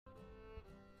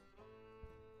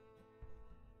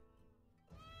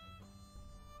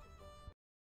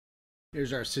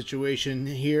Here's our situation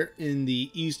here in the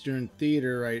Eastern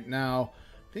Theater right now.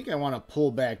 I think I want to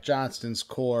pull back Johnston's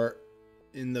corps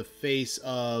in the face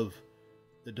of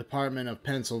the Department of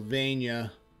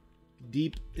Pennsylvania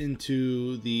deep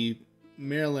into the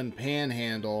Maryland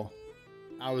Panhandle.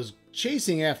 I was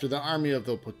chasing after the Army of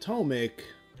the Potomac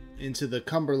into the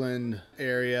Cumberland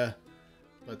area,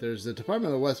 but there's the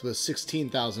Department of the West with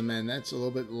 16,000 men. That's a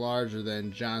little bit larger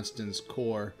than Johnston's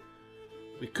corps.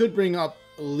 We could bring up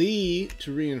Lee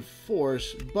to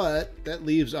reinforce, but that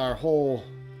leaves our whole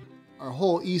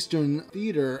Eastern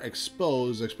Theater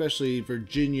exposed, especially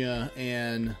Virginia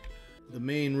and the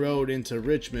main road into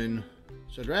Richmond.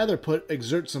 So I'd rather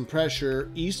exert some pressure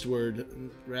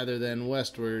eastward rather than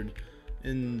westward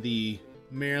in the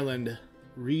Maryland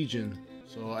region.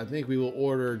 So I think we will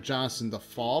order Johnston to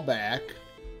fall back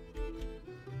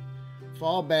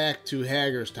to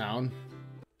Hagerstown.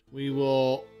 We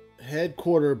will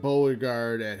headquarter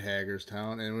Beauregard at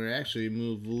Hagerstown, and we'll actually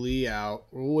move Lee out.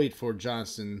 We'll wait for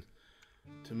Johnston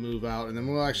to move out, and then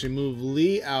we'll actually move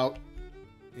Lee out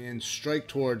and strike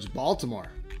towards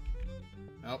Baltimore.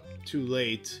 Oh, too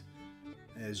late,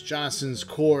 as Johnston's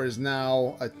corps is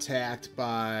now attacked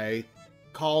by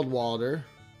Caldwaller.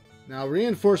 Now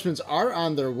reinforcements are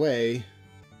on their way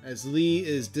as Lee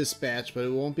is dispatched, but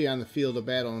it won't be on the field of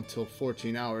battle until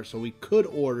 14 hours, so we could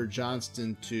order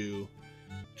Johnston to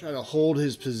try to hold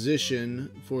his position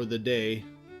for the day,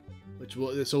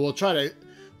 we'll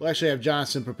actually have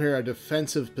Johnston prepare a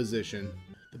defensive position.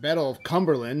 The Battle of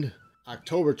Cumberland,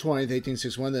 October 20th,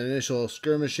 1861, the initial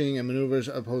skirmishing and maneuvers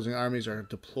of opposing armies are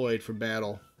deployed for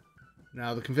battle.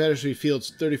 Now the Confederacy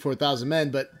fields 34,000 men,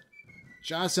 but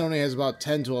Johnston only has about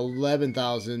 10 to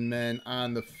 11,000 men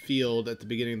on the field at the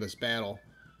beginning of this battle.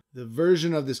 The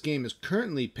version of this game is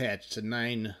currently patched to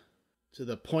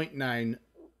the .92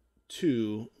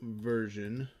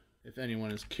 version, if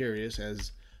anyone is curious,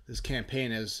 as this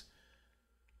campaign has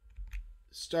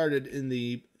started in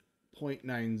the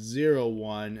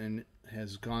 .901 and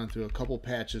has gone through a couple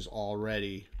patches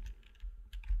already.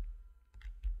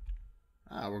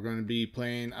 We're going to be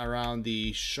playing around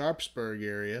the Sharpsburg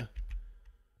area.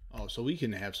 Oh, so we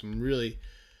can have some really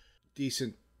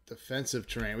decent defensive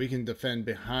terrain. We can defend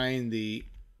behind the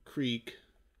creek.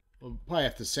 We'll probably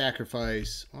have to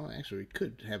sacrifice... Well, actually, we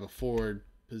could have a forward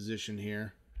position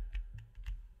here.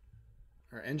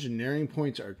 Our engineering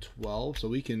points are 12, so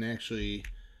we can actually...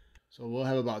 So we'll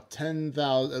have about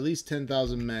 10,000, at least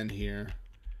 10,000 men here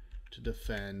to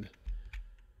defend.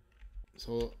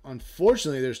 So,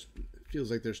 unfortunately, it feels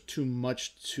like there's too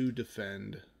much to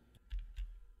defend.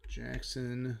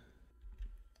 Jackson.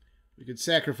 We could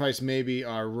sacrifice maybe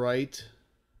our right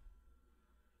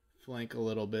flank a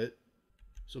little bit.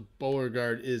 So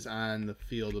Beauregard is on the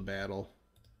field of battle.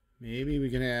 Maybe we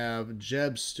can have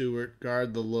Jeb Stuart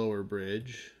guard the lower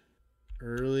bridge.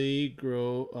 Early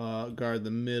guard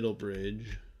the middle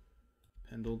bridge.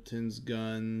 Pendleton's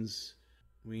guns.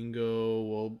 Wingo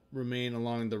will remain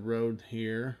along the road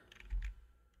here.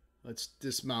 Let's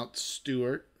dismount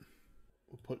Stuart.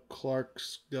 We'll put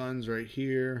Clark's guns right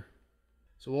here.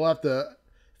 So we'll have to,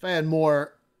 if I had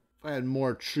more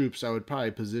troops, I would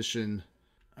probably position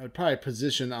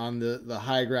on the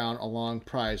high ground along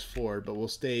Prize Ford, but we'll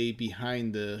stay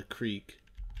behind the creek.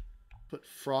 Put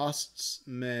Frost's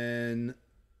men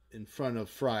in front of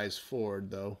Fry's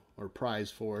Ford, though, or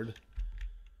Prize Ford.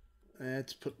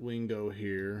 Let's put Wingo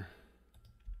here.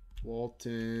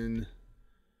 Walton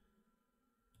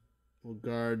will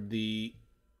guard the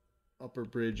upper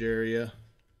bridge area.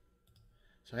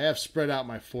 So I have spread out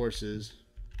my forces.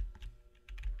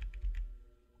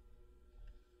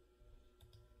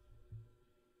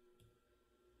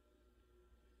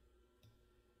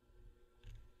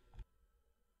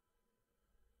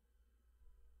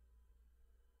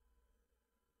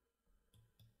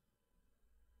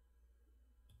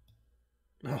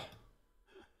 Oh.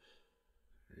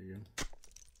 There you go.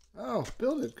 Oh,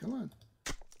 build it. Come on.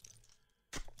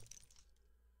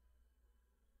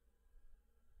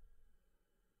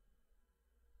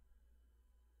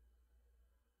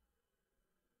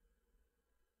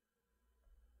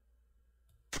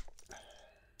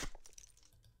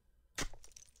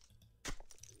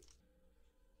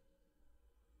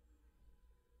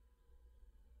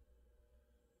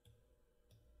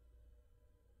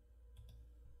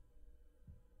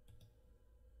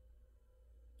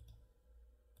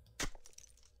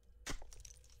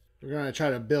 We're going to try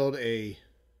to build a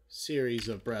series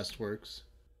of breastworks.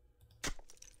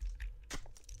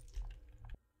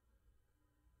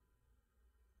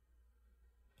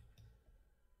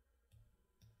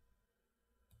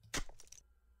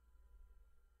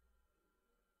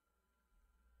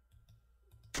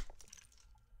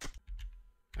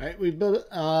 All right, we've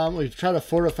tried to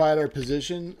fortify our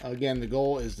position. Again, the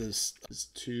goal is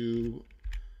to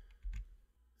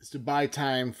buy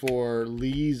time for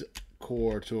Lee's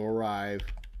corps to arrive.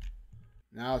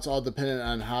 Now it's all dependent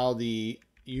on how the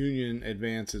Union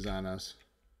advances on us.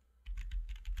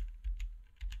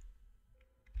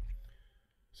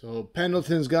 So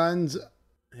Pendleton's guns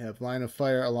have line of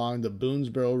fire along the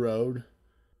Boonesboro Road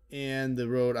and the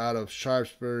road out of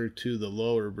Sharpsburg to the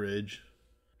lower bridge.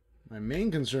 My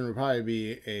main concern would probably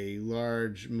be a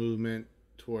large movement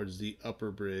towards the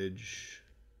upper bridge.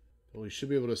 But we should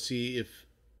be able to see if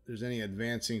there's any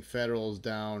advancing Federals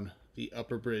down the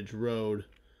upper bridge road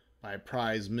by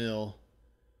Prize Mill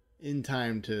in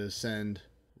time to send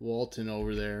Walton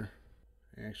over there.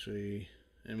 Actually,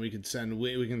 and we can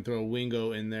throw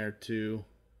Wingo in there too.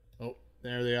 Oh,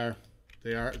 there they are.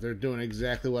 They're doing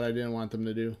exactly what I didn't want them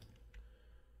to do.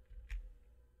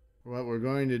 What we're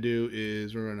going to do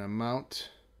is we're going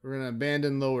to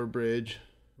abandon lower bridge.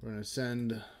 We're going to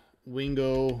send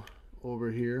Wingo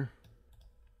over here.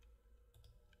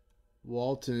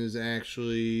 Walton is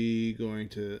actually going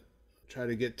to try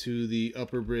to get to the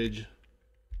upper bridge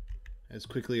as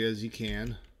quickly as he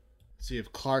can. See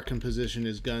if Clark can position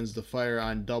his guns to fire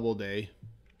on Doubleday.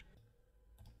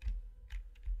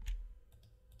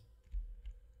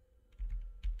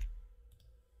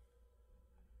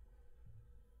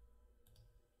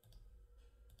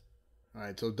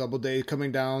 Alright, so Doubleday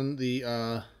coming down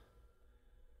the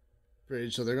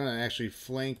bridge, so they're going to actually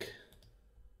flank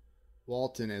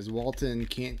Walton, as Walton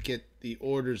can't get the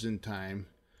orders in time.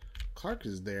 Clark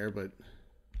is there, but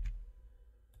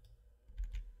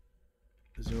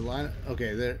is there a line?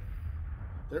 Okay, they're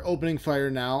opening fire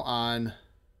now on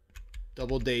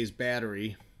Doubleday's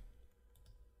battery.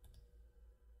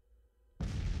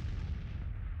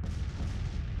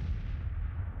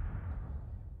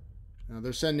 Now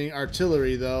they're sending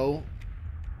artillery though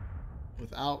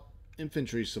without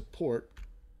infantry support.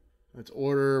 Let's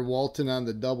order Walton on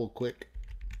the double quick.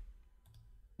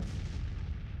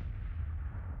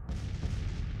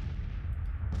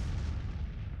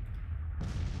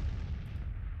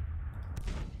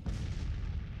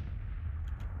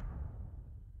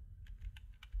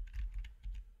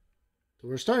 So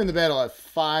we're starting the battle at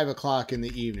 5 o'clock in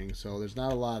the evening, so there's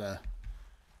not a lot of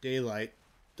daylight.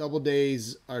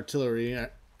 Doubleday's artillery,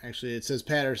 actually it says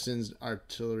Patterson's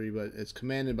artillery, but it's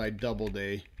commanded by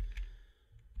Doubleday.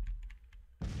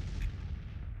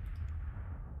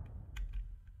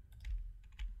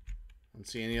 Don't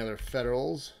see any other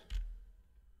Federals.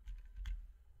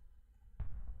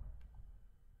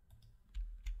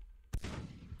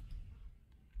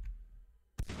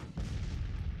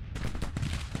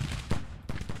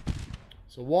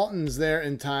 So Walton's there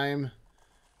in time.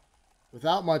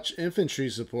 Without much infantry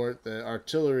support, that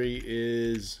artillery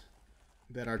is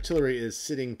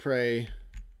sitting prey.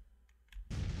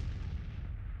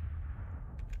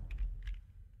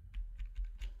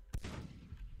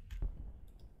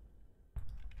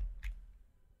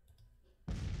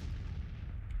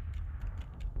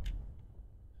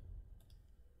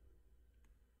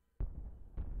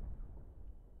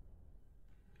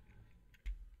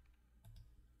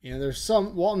 And there's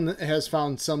Walton has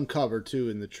found some cover too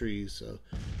in the trees, so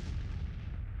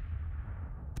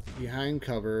behind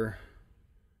cover.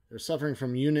 They're suffering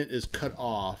from unit is cut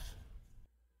off.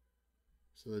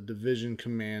 So the division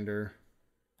commander.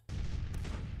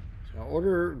 So I'll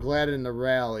order Gladden to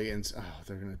rally, and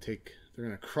they're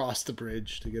gonna cross the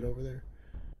bridge to get over there.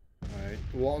 Alright,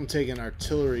 Walton taking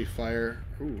artillery fire.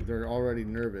 Ooh, they're already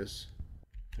nervous.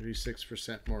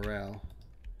 36% morale.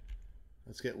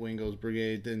 Let's get Wingo's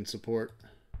brigade in support.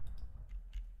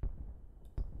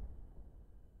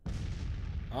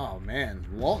 Oh man,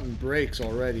 Walton breaks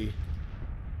already.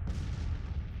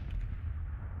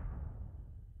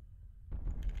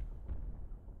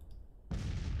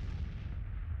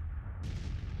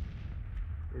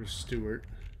 Where's Stewart?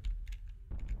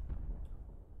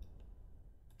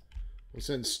 We'll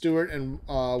send Stewart and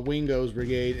Wingo's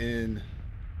brigade in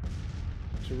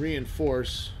to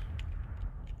reinforce.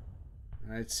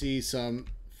 I see some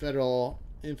Federal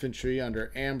infantry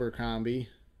under Abercrombie.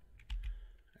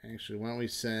 Actually, why don't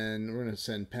we're going to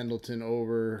send Pendleton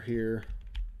over here.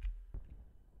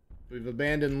 We've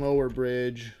abandoned Lower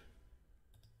Bridge.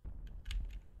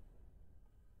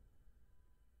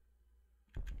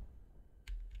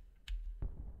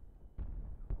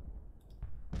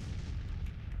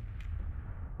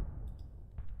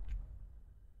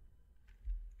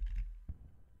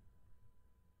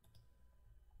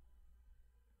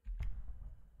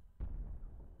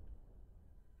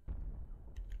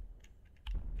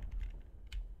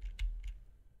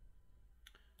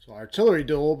 So artillery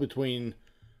duel between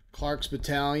Clark's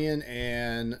battalion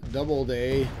and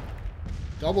Doubleday.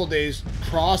 Doubleday's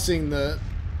crossing the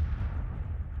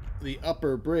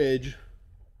upper bridge.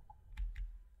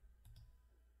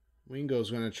 Wingo's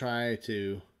going to try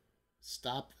to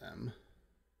stop them.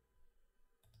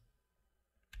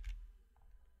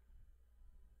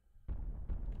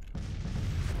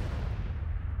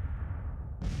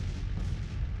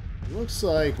 It looks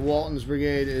like Walton's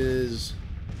brigade is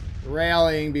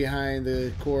rallying behind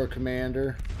the corps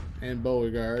commander and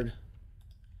Beauregard.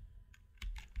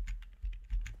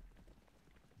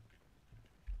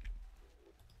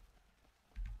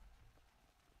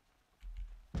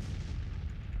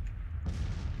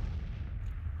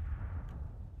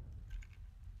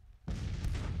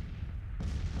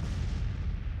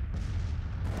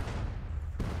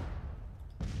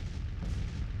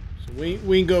 So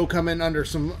Wingo coming under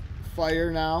some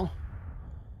fire now.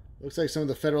 Looks like some of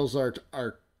the Federals are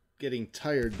getting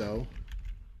tired, though.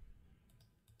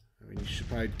 I mean, you should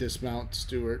probably dismount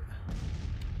Stewart.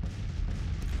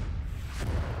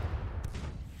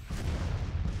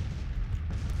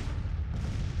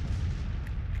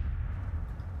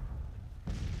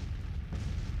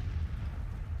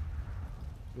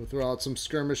 We'll throw out some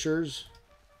skirmishers.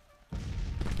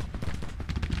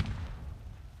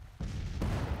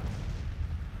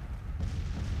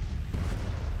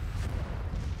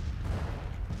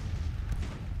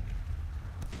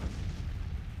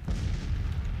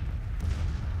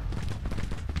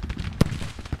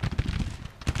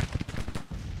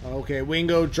 Okay,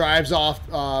 Wingo drives off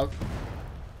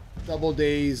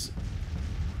Doubleday's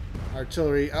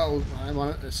artillery. Oh, I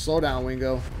want to slow down,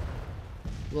 Wingo.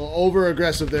 A little over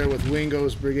aggressive there with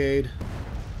Wingo's brigade.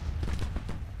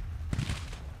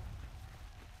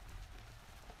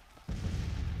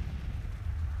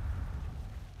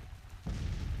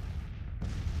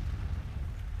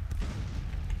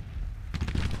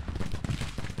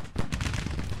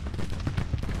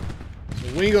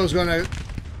 So Wingo's going to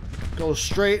go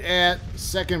straight at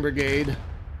 2nd Brigade.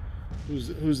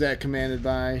 Who's that commanded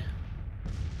by?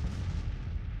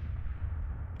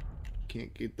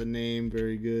 Can't get the name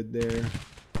very good there.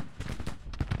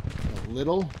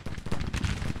 Little.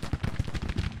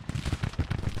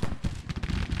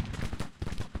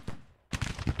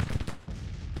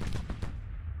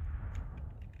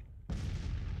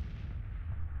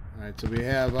 Alright, so we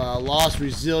have lost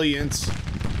resilience.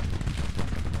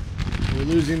 We're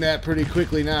losing that pretty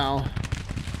quickly now.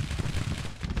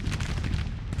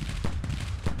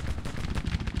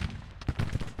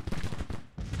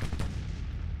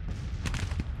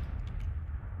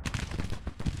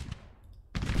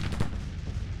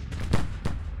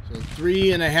 So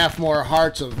 3.5 more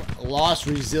hearts of lost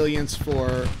resilience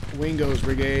for Wingo's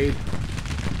brigade.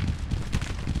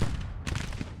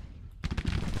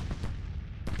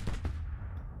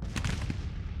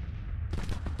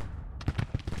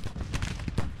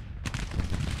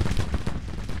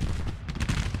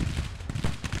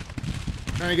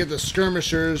 Trying to get the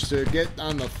skirmishers to get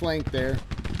on the flank there.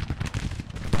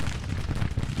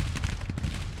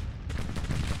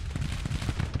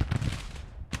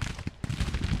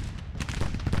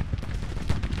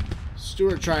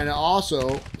 Stewart trying to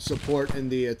also support in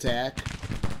the attack,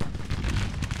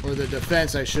 or the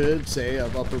defense, I should say,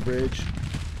 of Upper Bridge.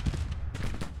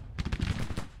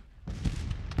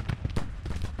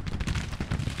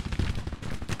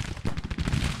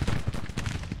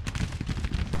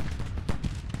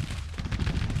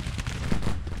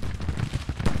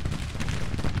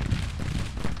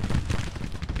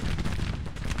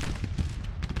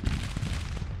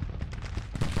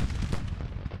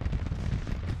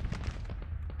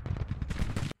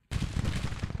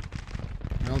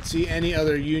 I don't see any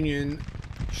other Union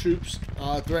troops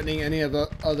threatening any of the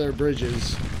other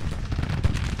bridges.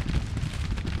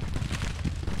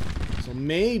 So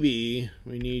maybe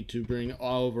we need to bring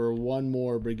over one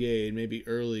more brigade, maybe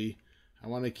early. I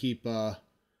want to keep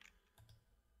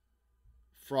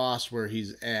Frost where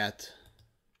he's at.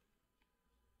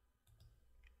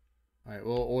 Alright,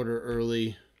 we'll order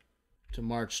early to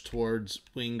march towards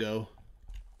Wingo.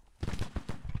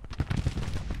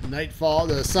 Nightfall,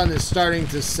 the sun is starting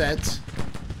to set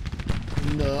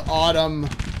in the autumn,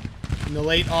 in the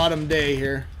late autumn day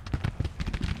here.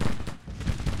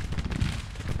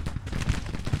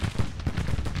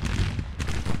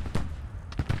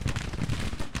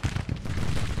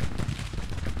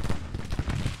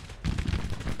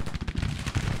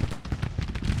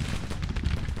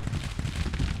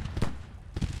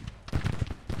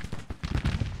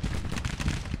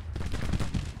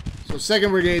 So 2nd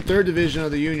Brigade, 3rd Division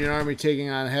of the Union Army taking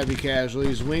on heavy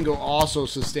casualties. Wingo also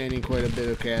sustaining quite a bit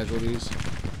of casualties.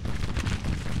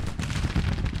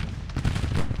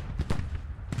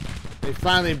 They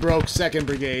finally broke 2nd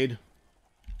Brigade.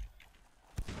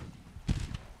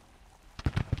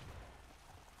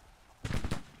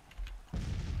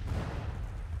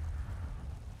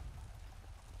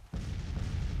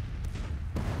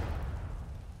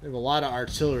 They have a lot of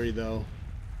artillery, though.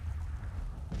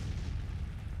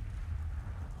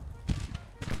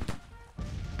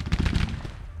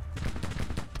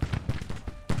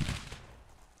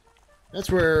 That's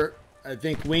where I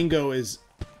think Wingo is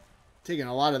taking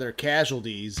a lot of their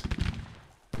casualties.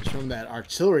 It's from that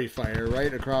artillery fire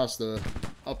right across the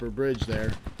upper bridge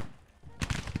there.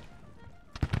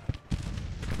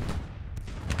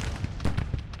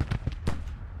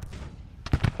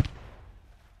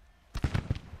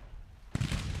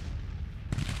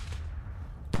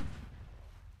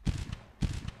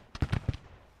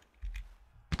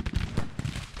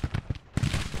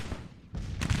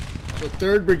 So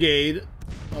 3rd Brigade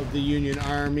of the Union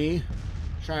Army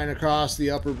trying to cross the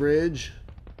upper bridge.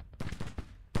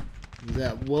 Is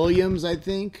that Williams, I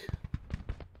think?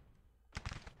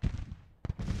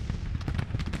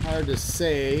 Hard to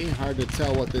say, hard to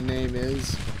tell what the name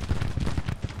is.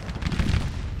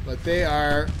 But they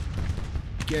are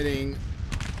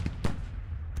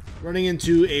running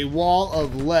into a wall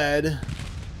of lead.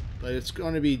 But it's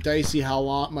going to be dicey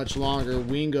how much longer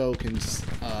Wingo can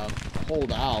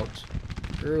hold out.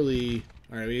 Early.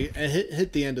 Alright, we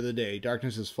hit the end of the day.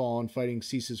 Darkness has fallen. Fighting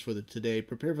ceases for the today.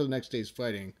 Prepare for the next day's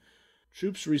fighting.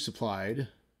 Troops resupplied.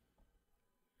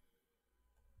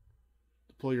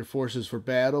 Deploy your forces for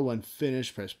battle. When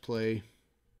finished, press play.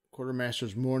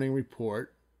 Quartermaster's morning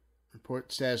report.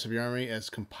 Report status of your army as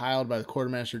compiled by the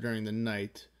quartermaster during the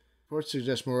night. Reports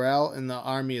suggest morale in the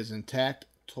army is intact.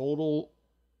 The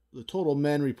total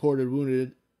men reported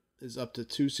wounded is up to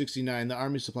 269. The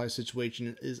army supply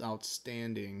situation is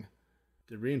outstanding.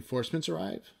 Did reinforcements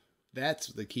arrive? That's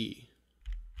the key.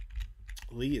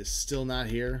 Lee is still not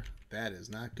here. That is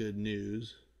not good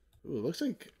news. Ooh, it looks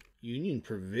like Union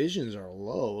provisions are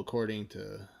low according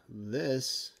to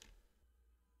this.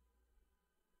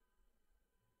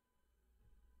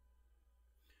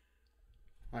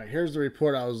 All right, here's the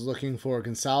report I was looking for.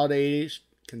 Consolidated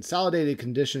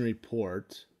condition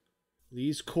report.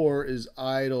 Lee's corps is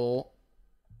idle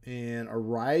and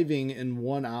arriving in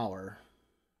 1 hour.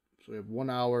 So we have 1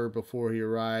 hour before he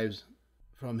arrives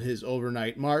from his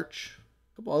overnight march.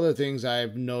 A couple other things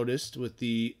I've noticed with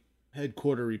the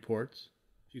headquarter reports.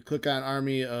 If you click on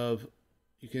Army of,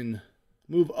 you can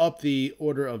move up the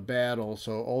order of battle.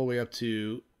 So all the way up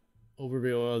to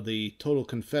overview of the total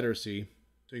Confederacy.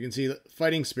 So you can see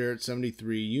fighting spirit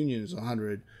 73, Union is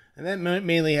 100. And that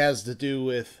mainly has to do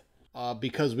with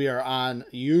because we are on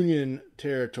Union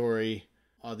territory,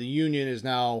 the Union is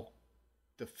now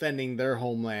defending their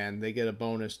homeland. They get a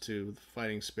bonus to the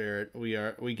fighting spirit.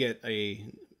 We get a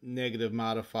negative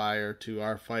modifier to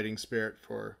our fighting spirit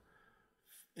for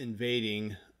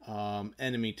invading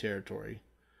enemy territory.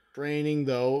 Training,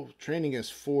 though, training is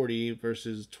 40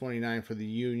 versus 29 for the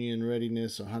Union.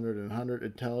 Readiness 100 and 100.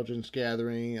 Intelligence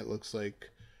gathering, it looks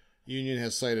like Union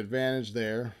has slight advantage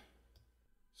there.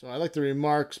 So I like the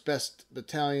remarks, best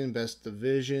battalion, best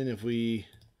division. If we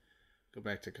go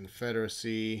back to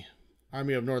Confederacy,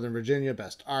 Army of Northern Virginia,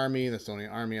 best army. That's the only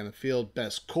army on the field.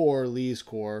 Best corps, Lee's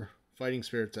corps. Fighting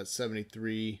spirits at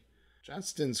 73.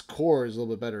 Johnston's corps is a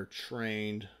little bit better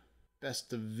trained.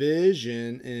 Best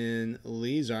division in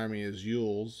Lee's army is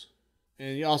Ewell's.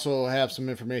 And you also have some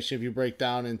information if you break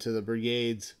down into the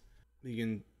brigades. You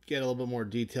can get a little bit more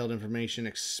detailed information.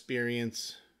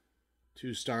 Experience.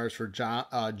 2 stars for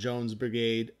Jones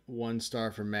Brigade, 1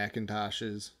 star for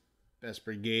McIntosh's. Best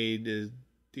brigade is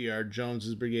D.R.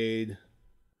 Jones's brigade.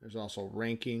 There's also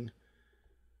ranking.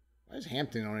 Why is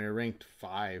Hampton only ranked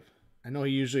 5? I know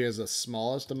he usually has the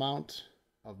smallest amount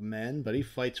of men, but he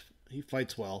fights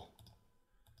well.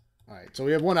 All right, so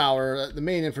we have 1 hour. The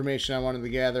main information I wanted to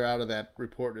gather out of that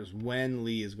report is when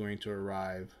Lee is going to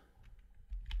arrive.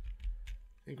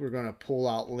 I think we're going to pull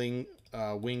out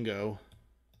Wingo.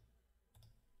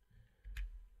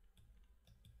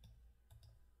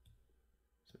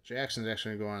 Jackson's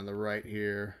actually going to go on the right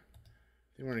here.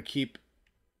 I think we're going to keep...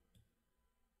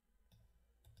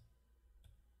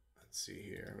 Let's see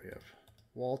here. We have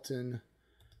Walton,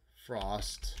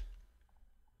 Frost.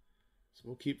 So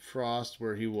we'll keep Frost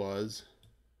where he was.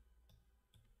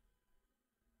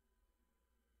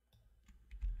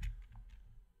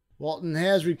 Walton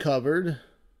has recovered.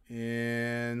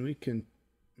 And we can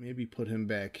maybe put him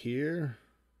back here.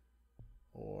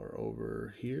 Or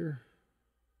over here.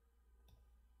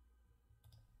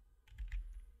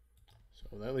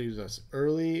 So that leaves us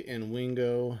Early and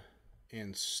Wingo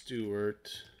and Stewart.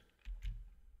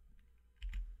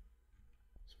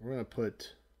 we're going to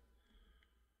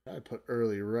try to put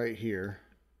early right here.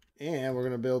 And we're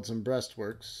going to build some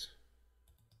breastworks.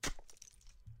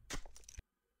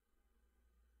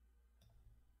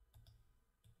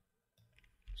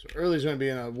 So early's going to be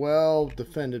in a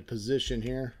well-defended position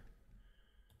here.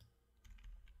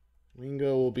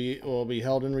 Wingo will be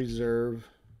held in reserve.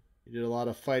 He did a lot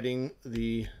of fighting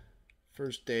the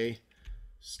first day.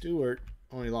 Stewart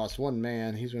only lost one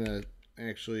man. He's going to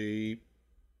actually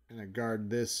guard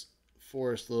this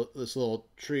forest, this little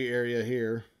tree area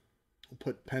here. We'll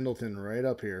put Pendleton right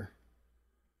up here.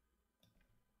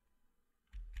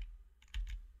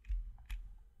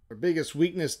 Our biggest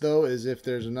weakness, though, is if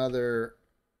there's another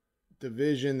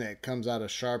division that comes out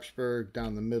of Sharpsburg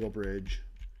down the middle bridge,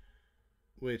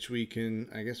 which we can,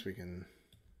 I guess we can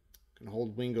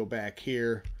hold Wingo back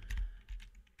here.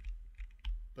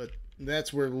 But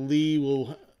that's where Lee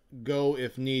will go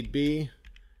if need be.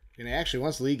 And actually,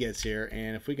 once Lee gets here,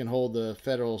 and if we can hold the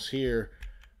Federals here,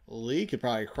 Lee could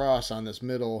probably cross on this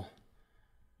middle,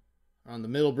 on the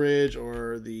middle bridge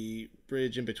or the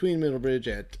bridge in between middle bridge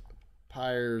at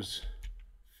Prize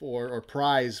Ford. All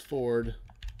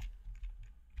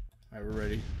right, we're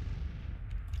ready.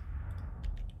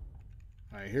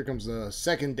 All right, here comes the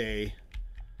second day,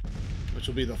 which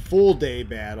will be the full day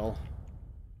battle.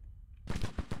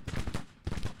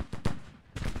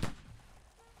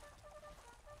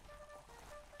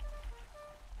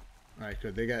 All right,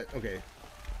 good. They got, okay.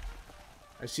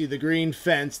 I see the green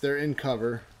fence. They're in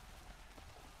cover.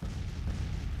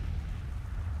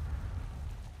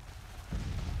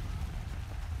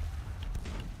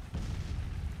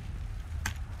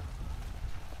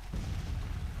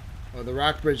 Oh, the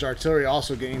Rockbridge artillery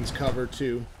also gains cover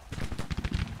too.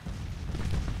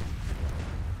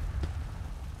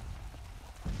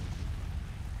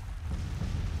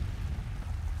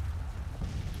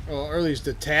 Oh, Early's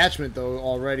detachment though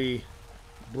already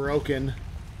broken.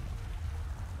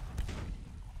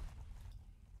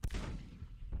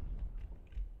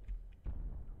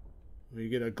 We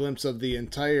get a glimpse of the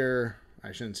entire,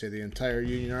 I shouldn't say the entire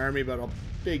Union Army, but a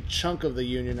big chunk of the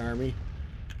Union Army.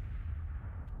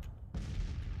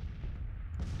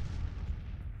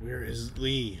 Where is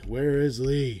Lee? Where is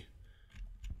Lee?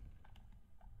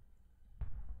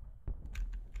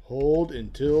 Hold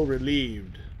until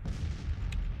relieved.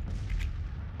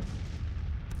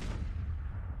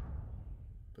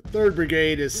 The 3rd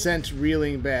Brigade is sent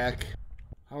reeling back.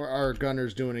 How are our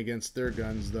gunners doing against their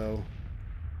guns, though?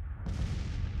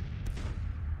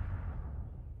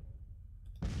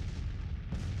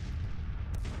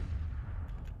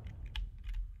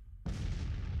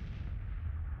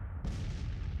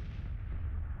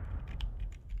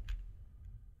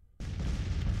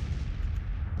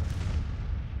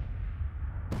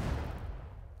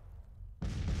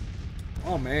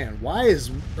 Oh man, why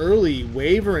is Early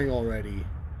wavering already?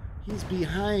 He's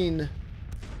behind.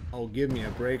 Oh, give me a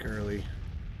break, Early.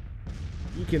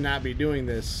 You cannot be doing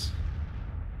this.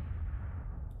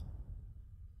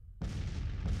 I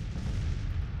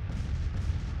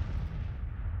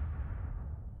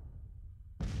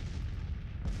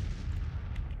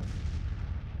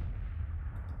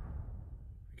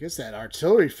guess that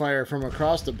artillery fire from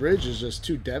across the bridge is just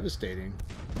too devastating.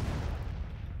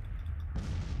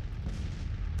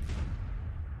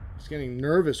 Getting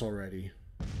nervous already.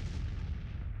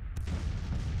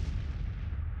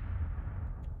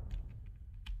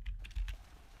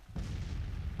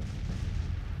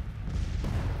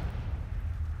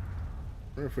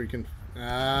 Wonder if we can.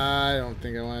 I don't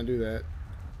think I want to do that.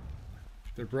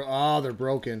 They're they're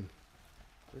broken.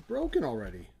 They're broken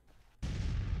already.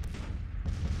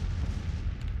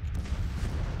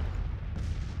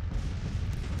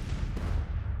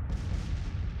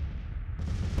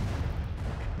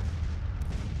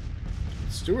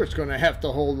 Stewart's going to have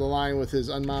to hold the line with his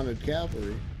unmounted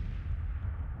cavalry.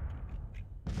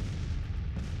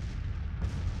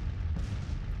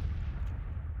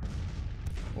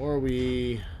 Or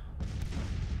we...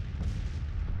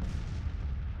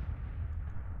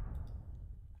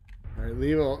 Alright,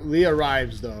 Lee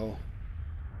arrives though.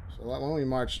 So why don't we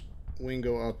march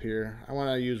Wingo up here? I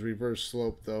want to use reverse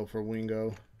slope though for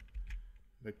Wingo.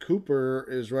 The Cooper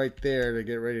is right there to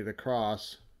get ready to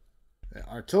cross. The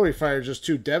artillery fire is just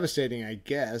too devastating, I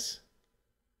guess.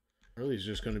 Early's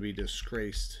just going to be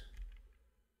disgraced.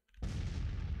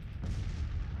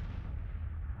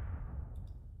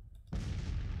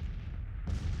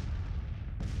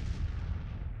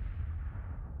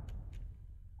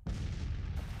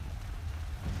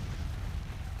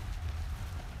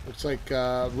 Looks like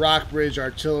Rockbridge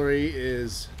artillery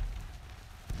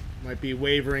might be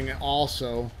wavering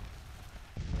also.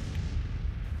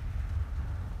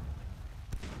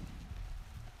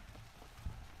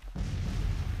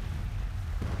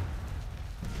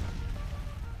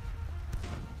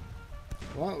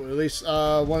 Well, at least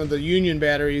one of the Union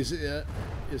batteries is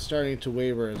starting to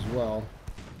waver as well.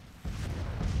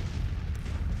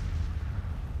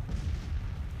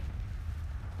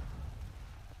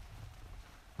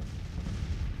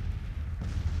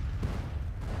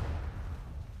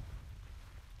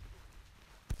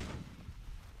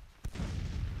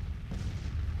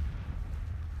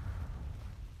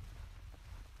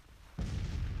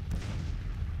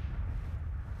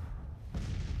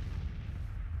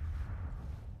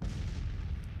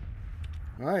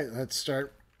 All right, let's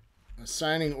start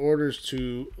assigning orders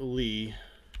to Lee.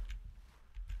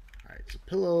 All right, so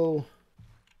Pillow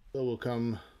will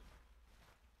come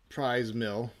Prize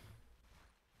Mill.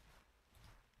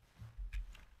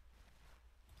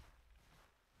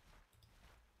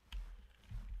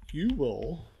 You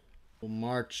will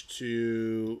march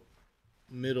to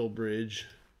Middle Bridge,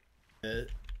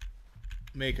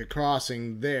 make a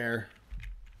crossing there.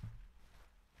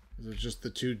 Is it just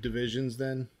the two divisions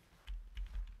then?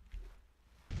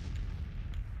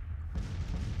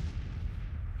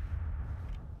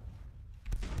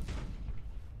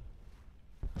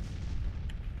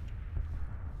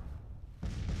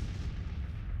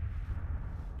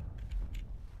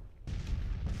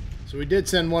 So we did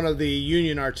send one of the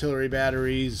Union artillery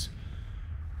batteries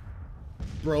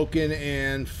broken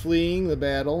and fleeing the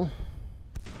battle.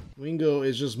 Wingo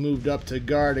is just moved up to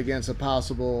guard against a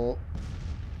possible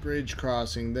bridge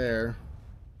crossing there.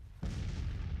 It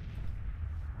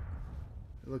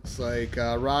looks like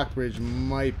Rockbridge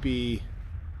might be...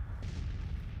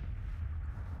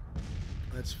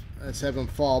 Let's have him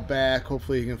fall back.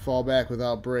 Hopefully he can fall back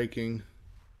without breaking.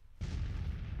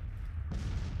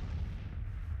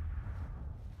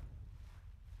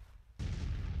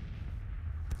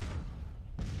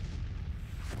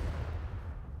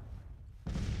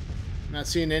 Not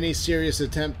seeing any serious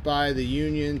attempt by the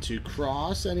Union to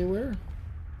cross anywhere.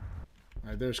 All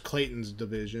right, there's Clayton's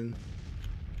division.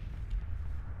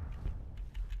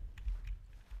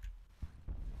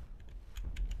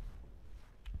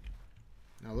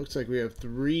 Now it looks like we have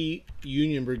 3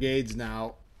 Union brigades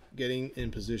now getting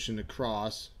in position to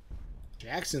cross.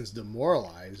 Jackson's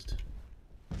demoralized.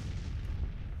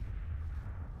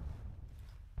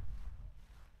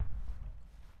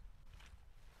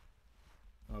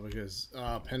 Because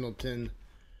Pendleton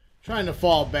trying to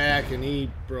fall back and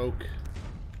he broke.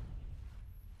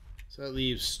 So that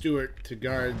leaves Stewart to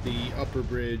guard the upper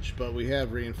bridge, but we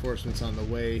have reinforcements on the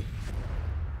way.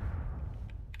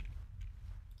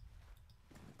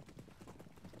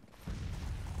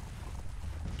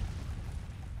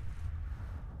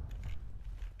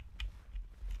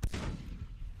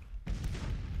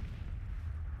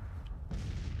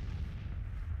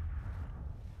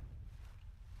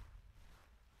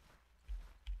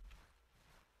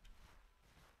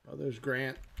 Oh, there's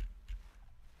Grant.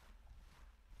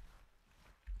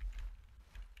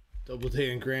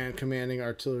 Doubleday and Grant commanding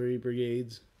artillery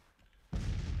brigades.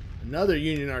 Another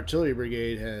Union artillery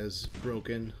brigade has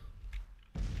broken.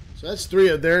 So that's 3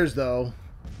 of theirs, though.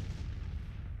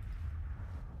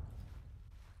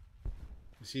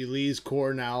 You see Lee's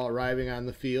corps now arriving on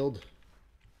the field.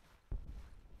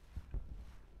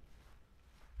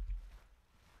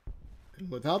 And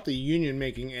without the Union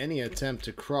making any attempt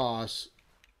to cross,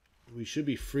 we should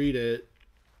be free to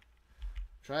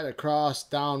try to cross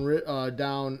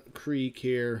down creek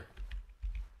here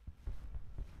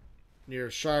near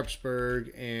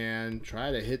Sharpsburg and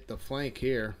try to hit the flank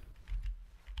here.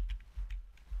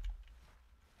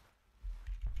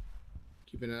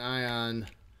 Keeping an eye on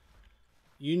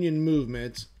Union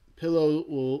movements.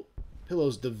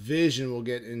 Pillow's division will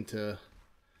get into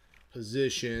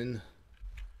position,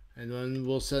 and then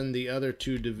we'll send the other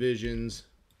 2 divisions,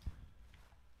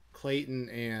 Clayton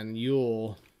and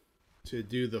Ewell, to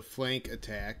do the flank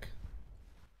attack.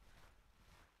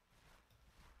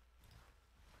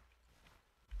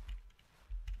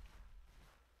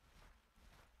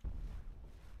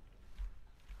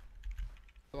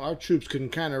 Our troops can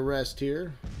kind of rest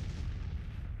here,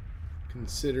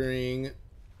 considering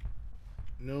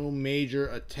no major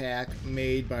attack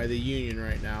made by the Union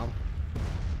right now.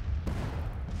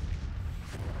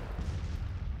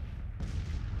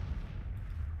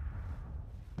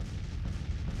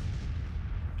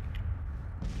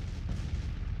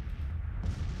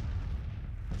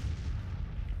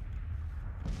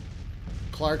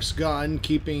 Clark's gun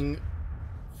keeping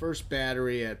 1st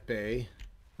Battery at bay.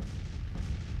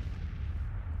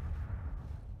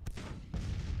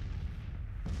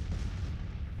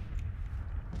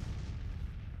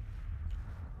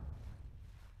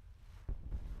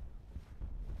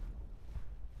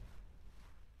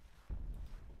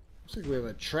 Looks like we have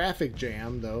a traffic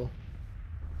jam, though.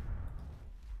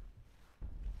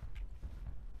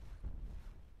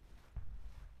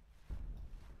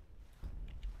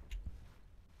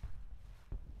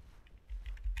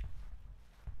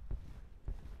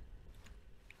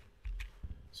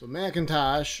 So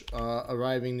McIntosh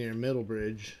arriving near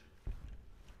Middlebridge.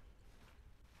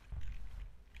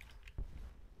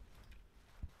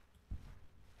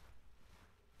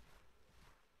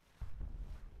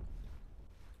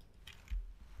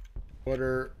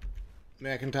 Order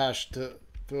McIntosh to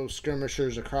throw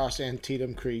skirmishers across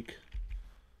Antietam Creek.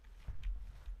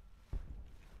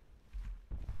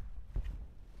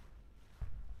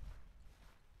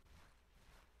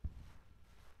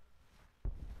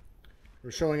 We're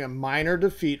showing a minor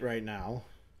defeat right now.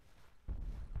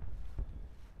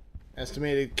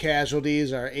 Estimated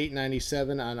casualties are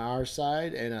 897 on our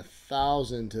side and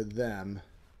 1,000 to them.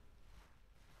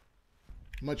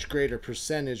 Much greater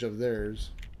percentage of theirs.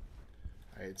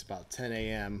 All right, it's about 10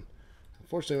 a.m.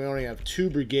 Unfortunately, we only have 2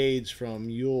 brigades from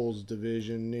Ewell's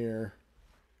division near.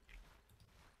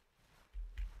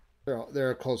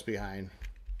 They're close behind.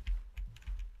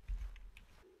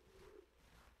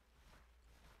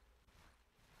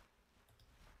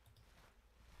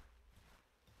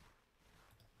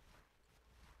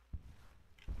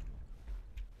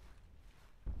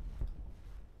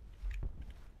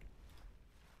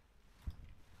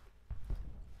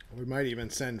 We might even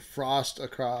send Frost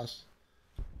across.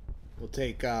 We'll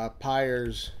take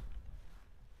Pyers,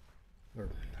 or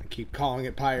I keep calling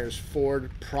it Pyers Ford,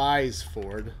 Prize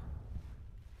Ford.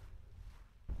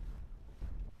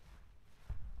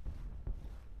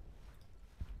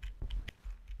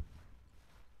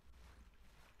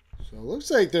 So it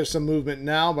looks like there's some movement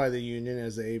now by the Union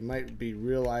as they might be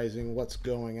realizing what's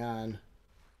going on.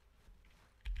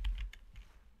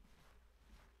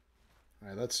 All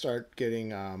right, let's start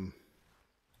getting,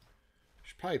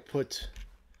 should probably put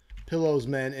Pillow's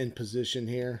men in position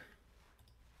here.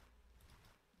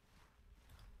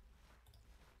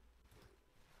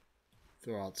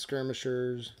 Throw out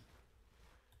skirmishers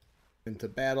into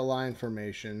battle line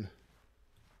formation.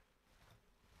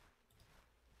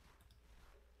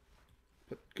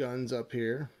 Put guns up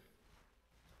here.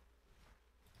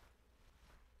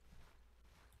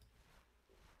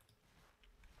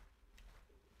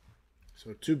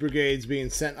 So 2 brigades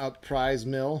being sent up Prize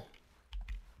Mill.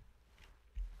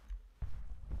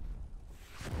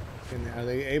 And are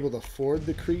they able to ford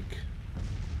the creek?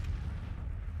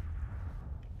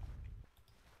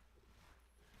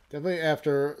 Definitely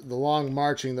after the long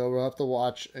marching, though, we'll have to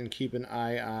watch and keep an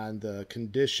eye on the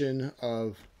condition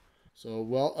of.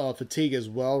 So fatigue is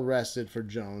well rested for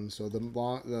Jones, so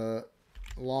the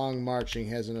long marching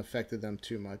hasn't affected them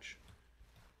too much.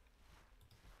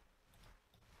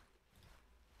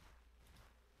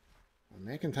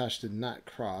 McIntosh did not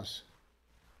cross.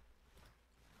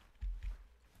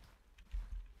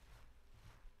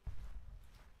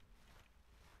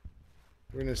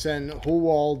 We're going to send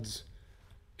Howald's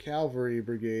cavalry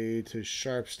brigade to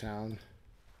Sharpstown.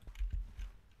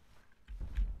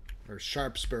 Or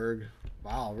Sharpsburg.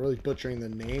 Wow, really butchering the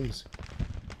names.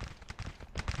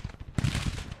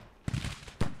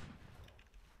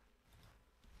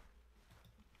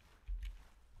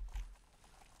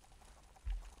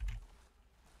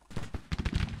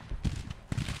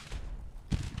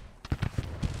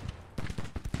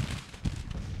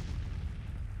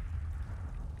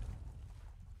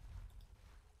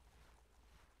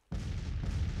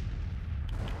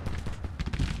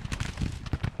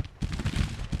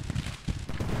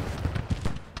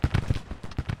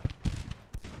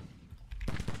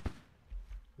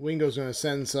 Wingo's going to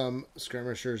send some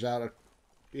skirmishers out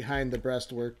behind the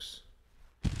breastworks.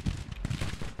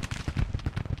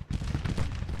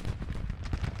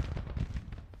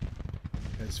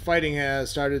 As fighting has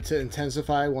started to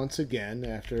intensify once again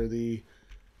after the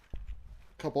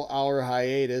couple-hour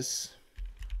hiatus.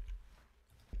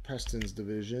 Preston's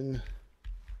division.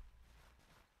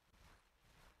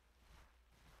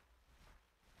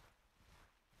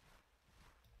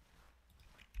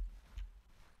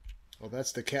 Well,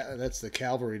 that's the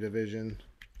cavalry division.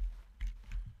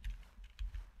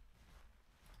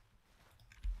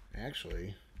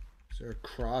 Actually, is there a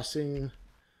crossing?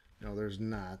 No, there's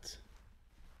not.